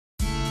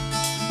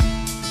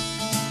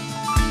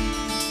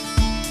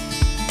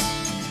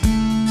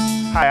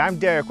Hi, I'm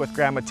Derek with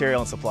Grand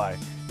Material and Supply.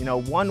 You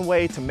know, one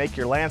way to make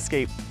your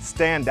landscape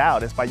stand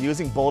out is by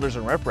using boulders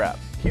and riprap.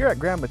 Here at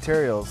Grand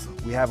Materials,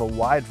 we have a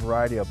wide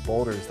variety of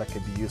boulders that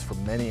can be used for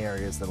many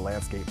areas of the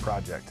landscape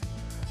project.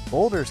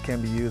 Boulders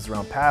can be used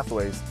around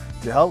pathways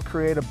to help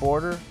create a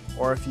border,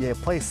 or if you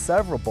place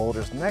several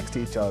boulders next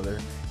to each other,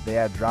 they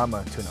add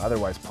drama to an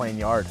otherwise plain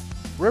yard.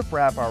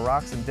 Riprap are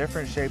rocks in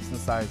different shapes and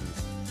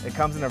sizes. It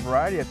comes in a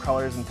variety of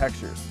colors and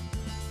textures.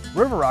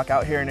 River rock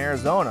out here in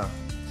Arizona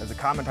is a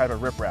common type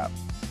of riprap.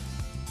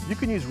 You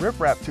can use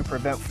riprap to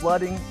prevent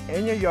flooding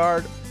in your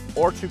yard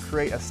or to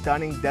create a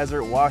stunning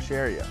desert wash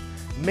area,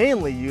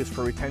 mainly used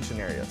for retention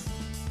areas.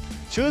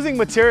 Choosing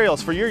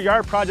materials for your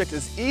yard project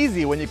is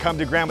easy when you come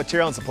to Grand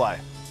Material and Supply.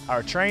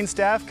 Our trained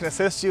staff can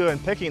assist you in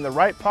picking the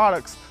right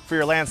products for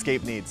your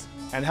landscape needs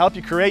and help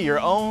you create your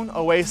own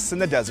oasis in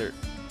the desert.